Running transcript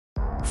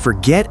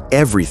Forget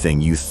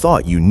everything you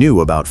thought you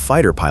knew about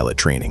fighter pilot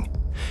training.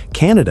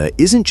 Canada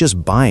isn't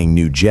just buying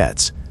new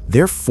jets,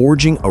 they're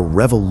forging a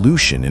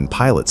revolution in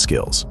pilot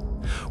skills.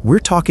 We're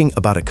talking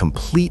about a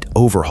complete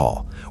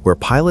overhaul, where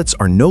pilots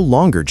are no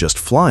longer just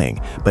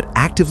flying, but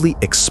actively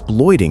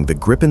exploiting the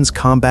Gripen's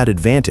combat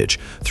advantage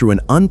through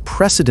an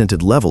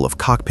unprecedented level of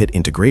cockpit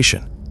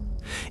integration.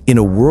 In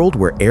a world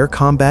where air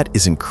combat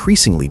is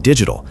increasingly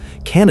digital,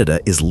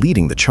 Canada is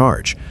leading the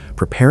charge,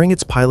 preparing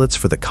its pilots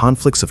for the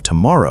conflicts of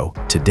tomorrow,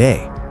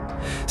 today.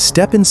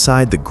 Step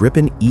inside the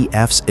Gripen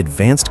EF's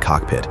advanced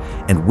cockpit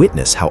and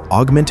witness how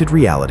augmented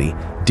reality,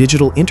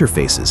 digital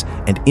interfaces,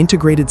 and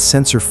integrated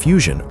sensor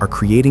fusion are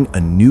creating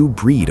a new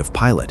breed of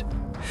pilot.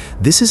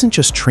 This isn't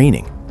just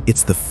training,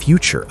 it's the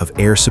future of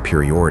air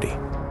superiority.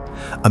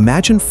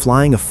 Imagine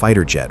flying a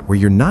fighter jet where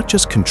you're not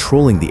just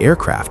controlling the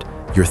aircraft,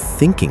 you're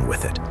thinking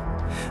with it.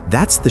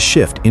 That's the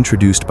shift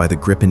introduced by the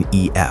Gripen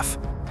EF.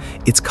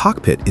 Its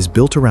cockpit is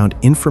built around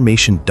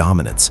information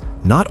dominance,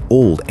 not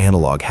old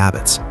analog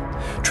habits.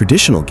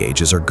 Traditional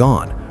gauges are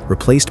gone,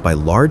 replaced by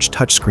large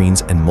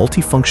touchscreens and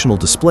multifunctional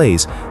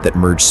displays that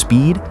merge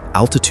speed,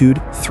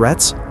 altitude,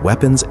 threats,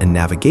 weapons, and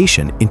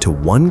navigation into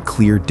one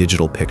clear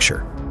digital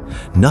picture.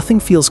 Nothing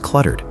feels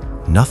cluttered,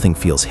 nothing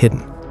feels hidden.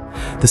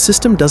 The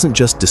system doesn't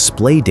just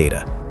display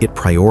data, it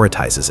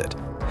prioritizes it.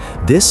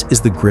 This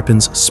is the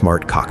Gripen's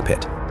smart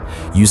cockpit.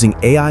 Using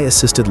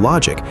AI-assisted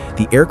logic,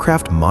 the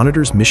aircraft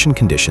monitors mission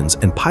conditions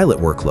and pilot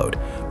workload,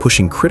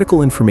 pushing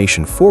critical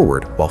information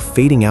forward while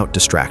fading out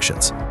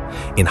distractions.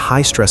 In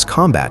high-stress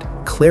combat,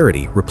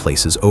 clarity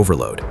replaces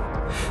overload.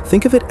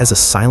 Think of it as a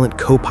silent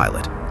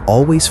co-pilot,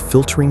 always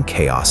filtering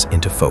chaos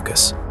into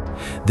focus.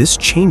 This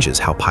changes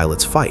how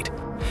pilots fight.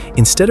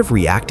 Instead of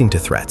reacting to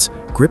threats,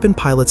 Gripen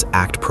pilots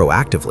act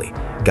proactively,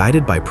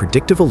 guided by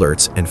predictive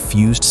alerts and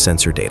fused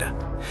sensor data.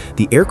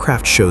 The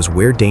aircraft shows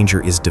where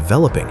danger is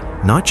developing,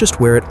 not just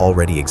where it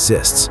already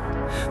exists.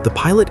 The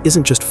pilot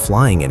isn't just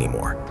flying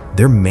anymore,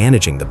 they're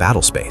managing the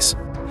battle space.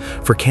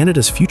 For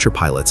Canada's future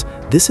pilots,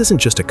 this isn't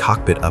just a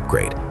cockpit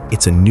upgrade,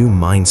 it's a new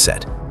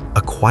mindset,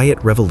 a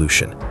quiet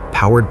revolution,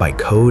 powered by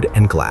code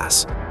and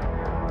glass.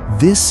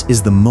 This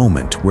is the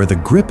moment where the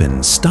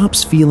Gripen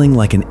stops feeling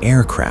like an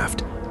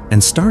aircraft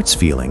and starts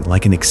feeling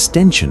like an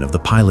extension of the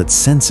pilot's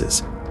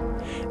senses.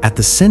 At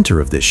the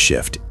center of this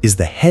shift is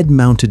the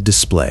head-mounted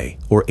display,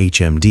 or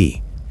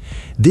HMD.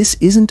 This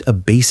isn't a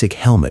basic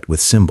helmet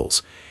with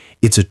symbols.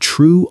 It's a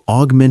true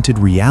augmented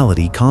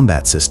reality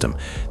combat system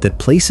that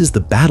places the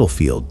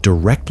battlefield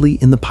directly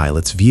in the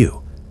pilot's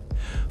view.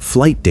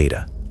 Flight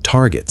data,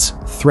 targets,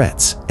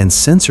 threats, and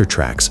sensor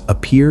tracks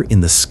appear in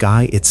the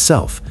sky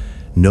itself.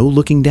 No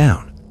looking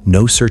down,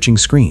 no searching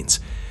screens.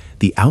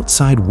 The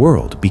outside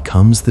world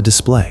becomes the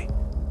display.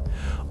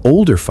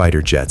 Older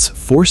fighter jets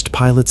forced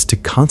pilots to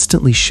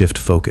constantly shift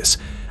focus,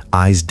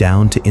 eyes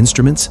down to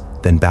instruments,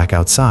 then back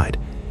outside.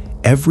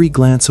 Every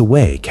glance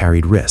away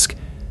carried risk.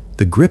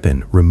 The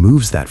Gripen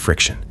removes that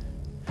friction.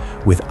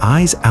 With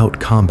eyes-out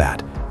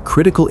combat,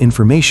 critical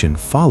information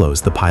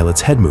follows the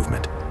pilot's head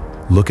movement.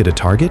 Look at a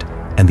target,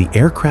 and the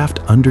aircraft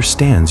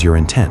understands your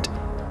intent.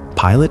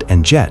 Pilot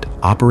and jet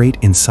operate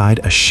inside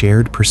a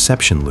shared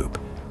perception loop.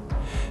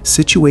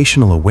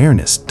 Situational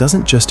awareness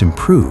doesn't just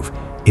improve,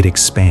 it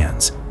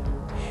expands.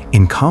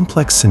 In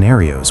complex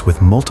scenarios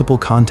with multiple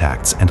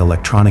contacts and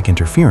electronic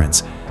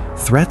interference,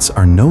 threats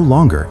are no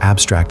longer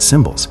abstract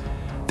symbols.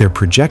 They're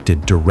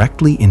projected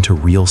directly into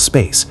real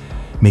space,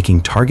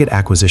 making target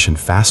acquisition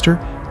faster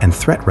and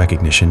threat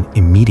recognition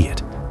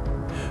immediate.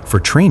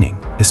 For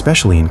training,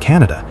 especially in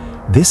Canada,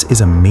 this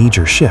is a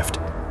major shift.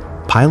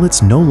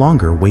 Pilots no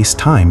longer waste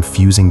time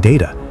fusing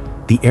data.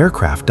 The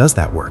aircraft does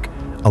that work,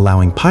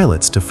 allowing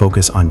pilots to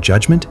focus on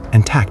judgment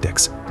and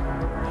tactics.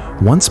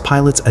 Once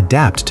pilots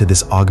adapt to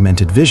this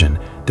augmented vision,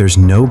 there's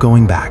no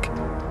going back.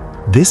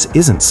 This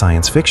isn't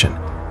science fiction.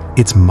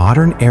 It's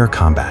modern air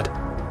combat,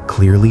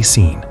 clearly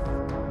seen.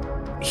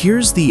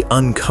 Here's the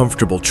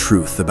uncomfortable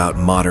truth about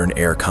modern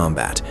air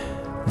combat.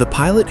 The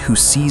pilot who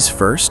sees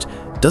first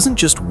doesn't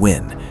just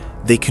win,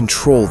 they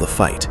control the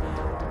fight.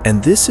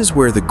 And this is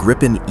where the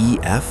Gripen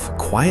EF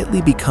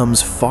quietly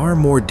becomes far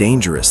more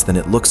dangerous than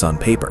it looks on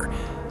paper.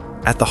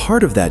 At the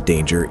heart of that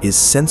danger is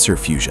sensor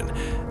fusion,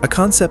 a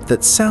concept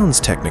that sounds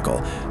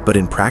technical, but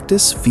in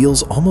practice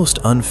feels almost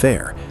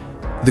unfair.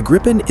 The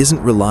Gripen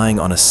isn't relying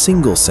on a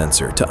single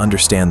sensor to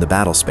understand the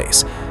battle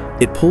space.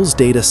 It pulls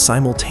data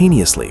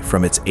simultaneously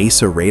from its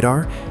ASA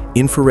radar,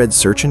 infrared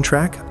search and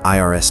track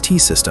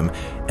 (IRST) system,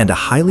 and a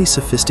highly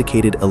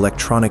sophisticated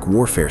electronic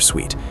warfare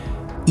suite.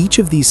 Each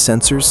of these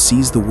sensors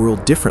sees the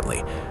world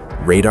differently.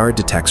 Radar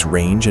detects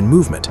range and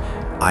movement.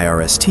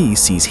 IRST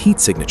sees heat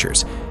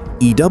signatures.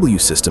 EW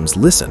systems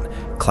listen,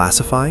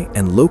 classify,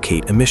 and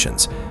locate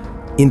emissions.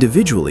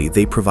 Individually,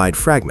 they provide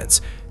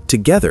fragments.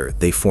 Together,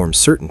 they form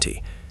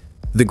certainty.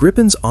 The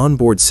Gripen's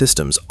onboard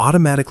systems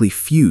automatically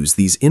fuse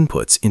these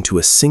inputs into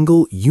a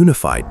single,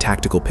 unified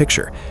tactical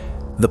picture.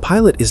 The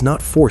pilot is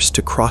not forced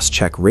to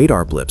cross-check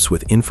radar blips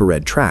with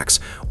infrared tracks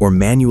or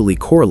manually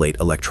correlate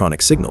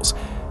electronic signals.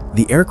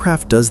 The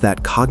aircraft does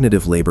that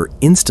cognitive labor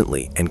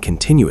instantly and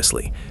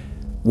continuously.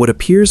 What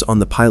appears on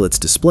the pilot's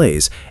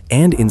displays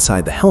and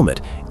inside the helmet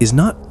is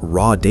not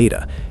raw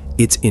data,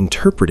 it's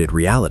interpreted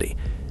reality.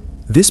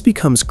 This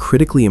becomes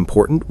critically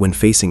important when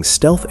facing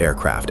stealth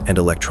aircraft and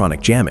electronic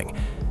jamming.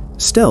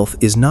 Stealth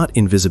is not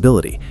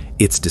invisibility,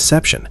 it's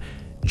deception.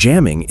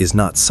 Jamming is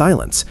not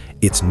silence,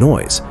 it's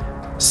noise.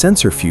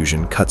 Sensor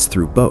fusion cuts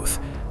through both.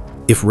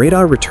 If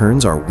radar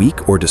returns are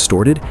weak or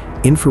distorted,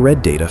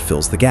 infrared data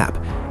fills the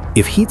gap.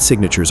 If heat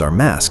signatures are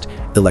masked,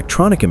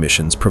 electronic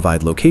emissions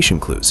provide location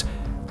clues.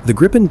 The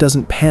Gripen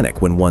doesn't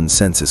panic when one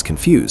sense is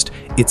confused,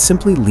 it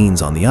simply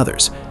leans on the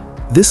others.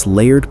 This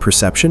layered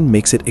perception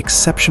makes it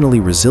exceptionally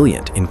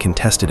resilient in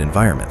contested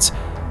environments.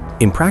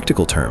 In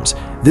practical terms,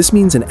 this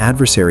means an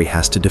adversary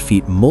has to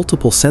defeat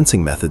multiple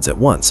sensing methods at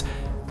once.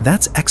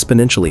 That's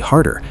exponentially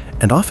harder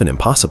and often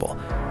impossible.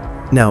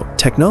 Now,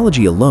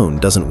 technology alone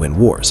doesn't win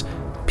wars.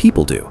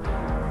 People do.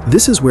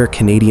 This is where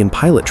Canadian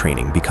pilot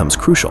training becomes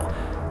crucial.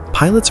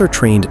 Pilots are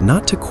trained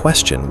not to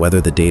question whether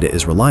the data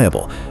is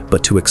reliable,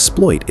 but to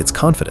exploit its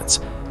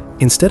confidence.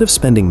 Instead of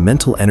spending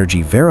mental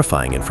energy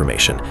verifying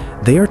information,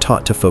 they are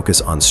taught to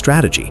focus on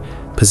strategy,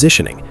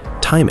 positioning,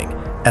 timing,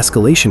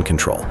 escalation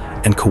control,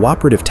 and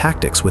cooperative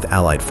tactics with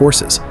allied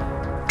forces.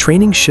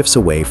 Training shifts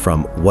away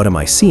from "what am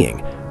I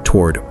seeing?"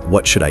 toward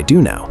 "what should I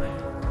do now?"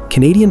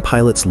 Canadian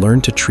pilots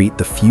learn to treat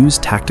the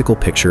fused tactical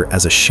picture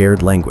as a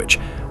shared language,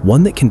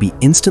 one that can be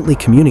instantly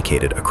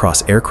communicated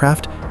across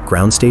aircraft,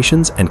 ground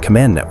stations, and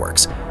command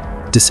networks.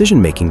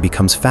 Decision-making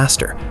becomes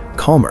faster,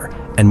 calmer,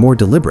 and more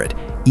deliberate,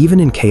 even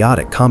in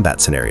chaotic combat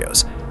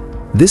scenarios.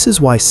 This is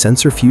why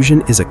sensor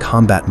fusion is a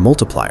combat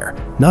multiplier,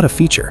 not a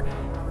feature.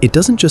 It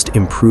doesn't just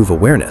improve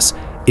awareness,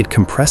 it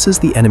compresses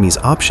the enemy's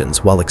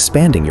options while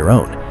expanding your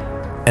own.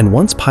 And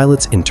once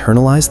pilots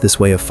internalize this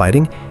way of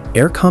fighting,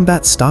 air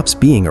combat stops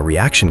being a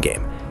reaction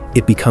game.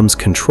 It becomes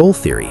control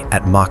theory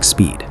at Mach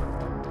speed.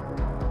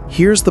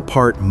 Here's the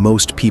part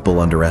most people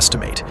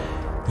underestimate.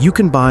 You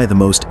can buy the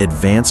most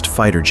advanced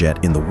fighter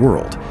jet in the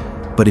world,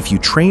 but if you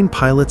train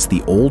pilots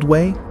the old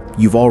way,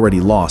 you've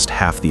already lost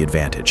half the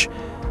advantage.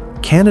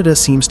 Canada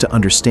seems to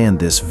understand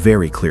this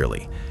very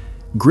clearly.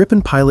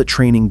 Gripen pilot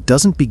training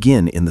doesn't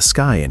begin in the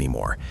sky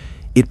anymore.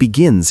 It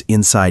begins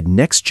inside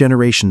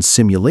next-generation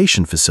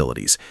simulation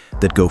facilities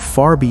that go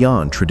far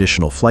beyond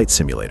traditional flight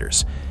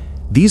simulators.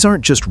 These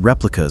aren't just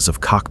replicas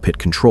of cockpit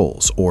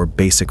controls or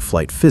basic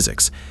flight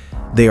physics.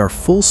 They are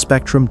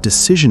full-spectrum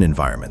decision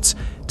environments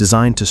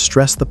designed to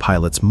stress the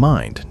pilot's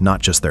mind,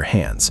 not just their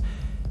hands.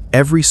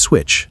 Every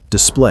switch,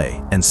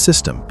 display, and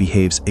system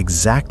behaves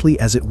exactly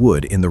as it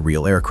would in the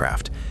real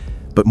aircraft.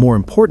 But more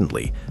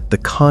importantly, the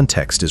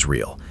context is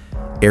real.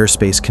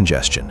 Airspace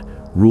congestion,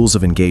 rules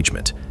of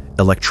engagement,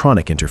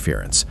 electronic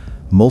interference,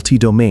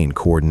 multi-domain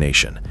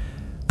coordination.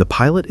 The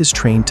pilot is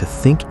trained to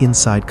think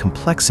inside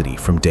complexity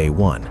from day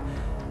one.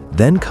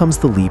 Then comes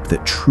the leap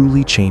that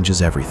truly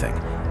changes everything: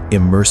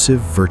 immersive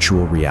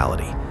virtual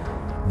reality.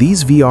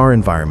 These VR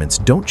environments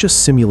don't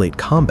just simulate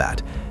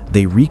combat,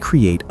 they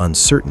recreate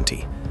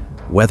uncertainty.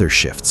 Weather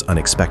shifts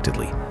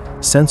unexpectedly.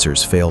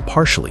 Sensors fail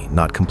partially,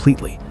 not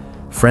completely.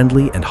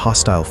 Friendly and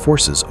hostile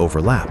forces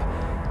overlap.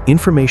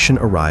 Information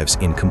arrives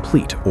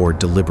incomplete or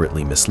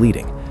deliberately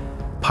misleading.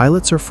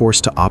 Pilots are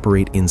forced to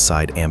operate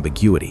inside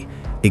ambiguity,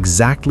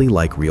 exactly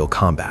like real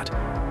combat.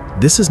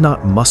 This is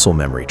not muscle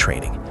memory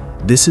training.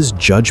 This is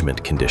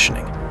judgment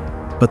conditioning.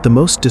 But the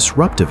most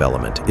disruptive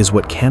element is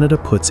what Canada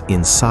puts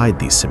inside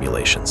these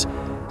simulations: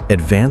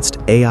 advanced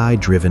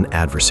AI-driven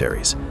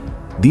adversaries.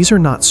 These are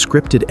not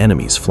scripted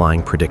enemies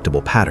flying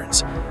predictable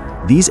patterns.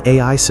 These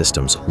AI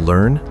systems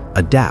learn,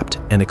 adapt,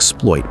 and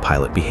exploit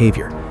pilot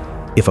behavior.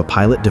 If a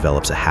pilot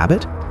develops a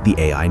habit, the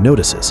AI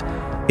notices.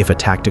 If a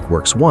tactic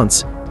works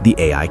once, the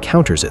AI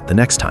counters it the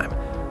next time.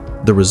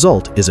 The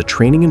result is a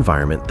training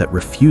environment that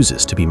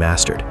refuses to be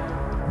mastered.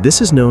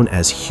 This is known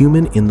as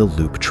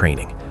human-in-the-loop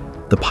training.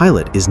 The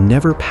pilot is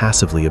never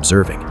passively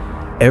observing.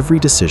 Every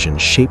decision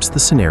shapes the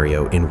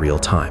scenario in real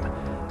time.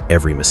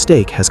 Every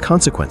mistake has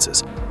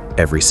consequences.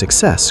 Every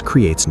success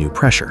creates new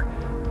pressure.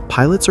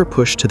 Pilots are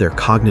pushed to their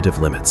cognitive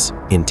limits,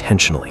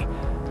 intentionally.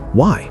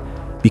 Why?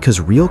 Because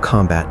real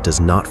combat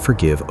does not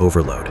forgive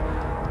overload.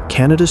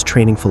 Canada's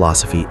training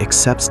philosophy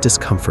accepts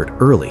discomfort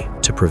early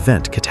to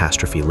prevent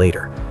catastrophe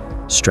later.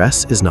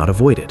 Stress is not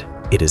avoided,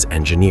 it is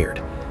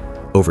engineered.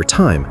 Over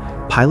time,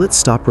 pilots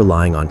stop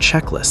relying on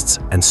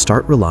checklists and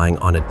start relying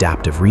on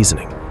adaptive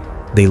reasoning.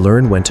 They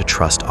learn when to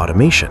trust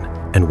automation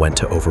and when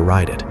to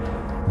override it.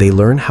 They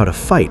learn how to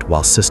fight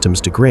while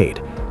systems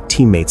degrade,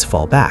 teammates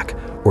fall back,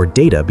 or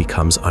data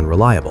becomes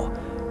unreliable.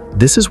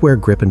 This is where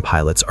Gripen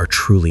pilots are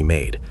truly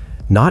made,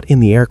 not in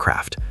the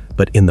aircraft,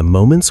 but in the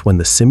moments when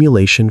the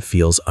simulation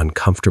feels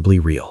uncomfortably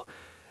real.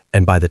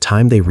 And by the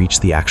time they reach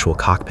the actual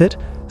cockpit,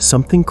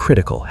 something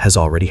critical has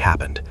already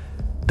happened.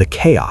 The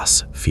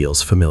chaos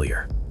feels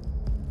familiar.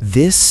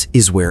 This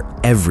is where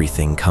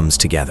everything comes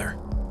together.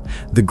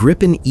 The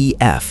Gripen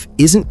EF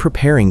isn't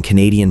preparing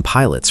Canadian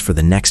pilots for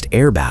the next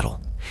air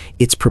battle.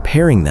 It's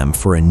preparing them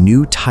for a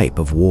new type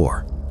of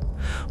war.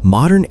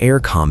 Modern air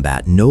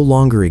combat no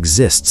longer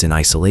exists in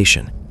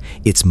isolation.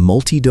 It's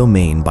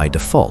multi-domain by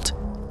default: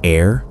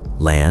 air,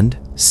 land,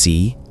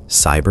 sea,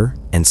 cyber,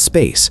 and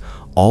space,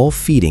 all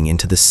feeding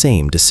into the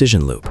same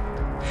decision loop.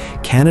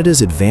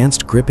 Canada's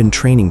advanced Gripen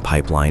training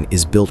pipeline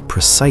is built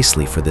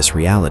precisely for this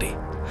reality.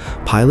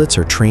 Pilots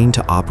are trained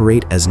to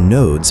operate as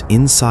nodes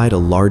inside a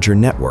larger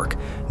network,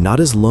 not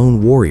as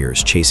lone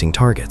warriors chasing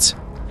targets.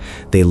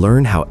 They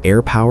learn how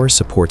air power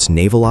supports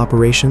naval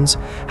operations,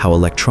 how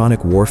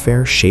electronic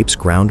warfare shapes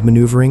ground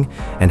maneuvering,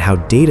 and how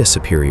data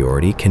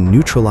superiority can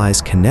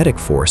neutralize kinetic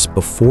force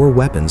before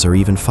weapons are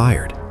even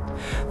fired.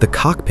 The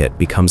cockpit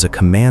becomes a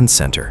command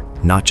center,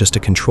 not just a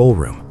control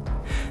room.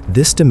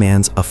 This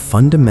demands a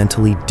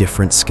fundamentally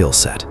different skill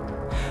set.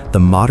 The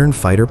modern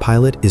fighter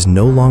pilot is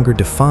no longer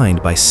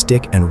defined by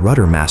stick and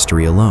rudder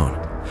mastery alone.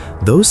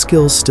 Those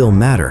skills still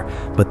matter,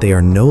 but they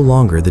are no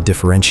longer the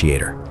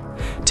differentiator.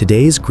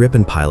 Today's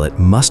Gripen pilot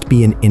must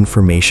be an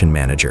information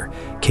manager,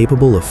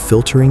 capable of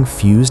filtering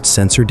fused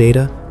sensor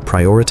data,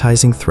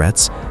 prioritizing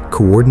threats,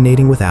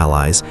 coordinating with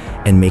allies,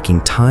 and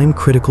making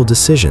time-critical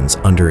decisions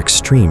under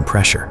extreme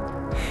pressure.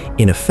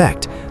 In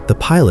effect, the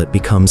pilot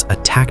becomes a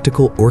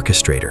tactical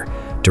orchestrator,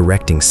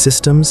 directing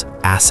systems,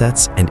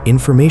 assets, and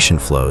information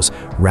flows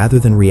rather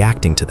than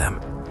reacting to them.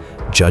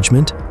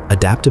 Judgment,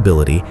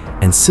 adaptability,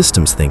 and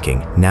systems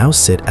thinking now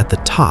sit at the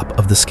top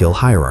of the skill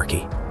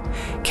hierarchy.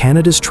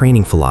 Canada's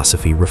training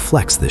philosophy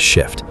reflects this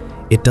shift.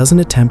 It doesn't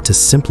attempt to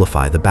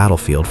simplify the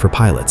battlefield for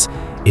pilots.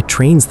 It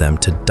trains them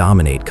to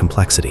dominate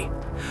complexity.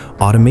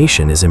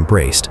 Automation is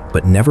embraced,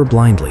 but never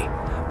blindly.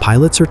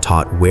 Pilots are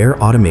taught where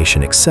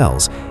automation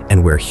excels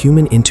and where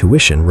human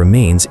intuition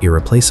remains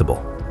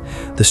irreplaceable.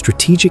 The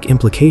strategic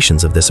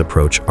implications of this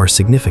approach are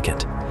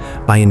significant.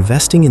 By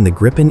investing in the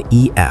Gripen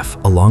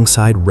EF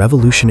alongside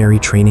revolutionary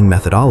training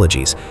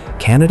methodologies,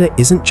 Canada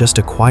isn't just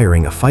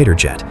acquiring a fighter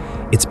jet,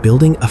 it's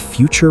building a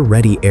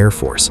future-ready air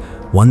force,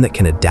 one that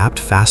can adapt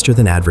faster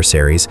than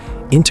adversaries,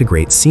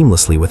 integrate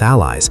seamlessly with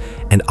allies,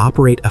 and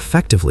operate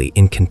effectively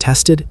in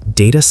contested,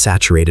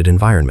 data-saturated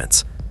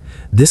environments.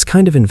 This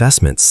kind of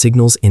investment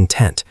signals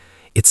intent.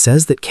 It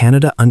says that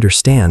Canada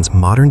understands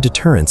modern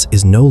deterrence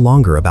is no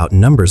longer about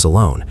numbers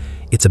alone.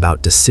 It's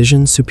about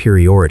decision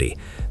superiority,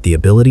 the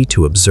ability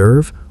to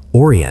observe,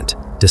 orient,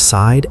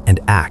 decide, and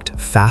act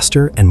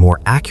faster and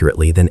more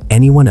accurately than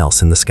anyone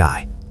else in the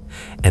sky.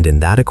 And in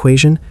that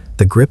equation,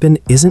 the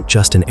Gripen isn't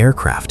just an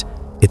aircraft,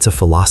 it's a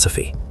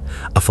philosophy.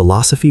 A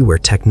philosophy where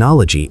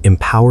technology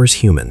empowers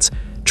humans,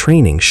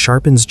 training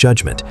sharpens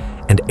judgment,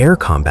 and air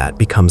combat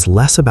becomes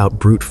less about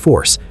brute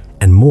force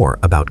and more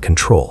about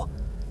control.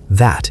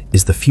 That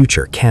is the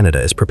future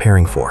Canada is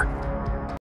preparing for.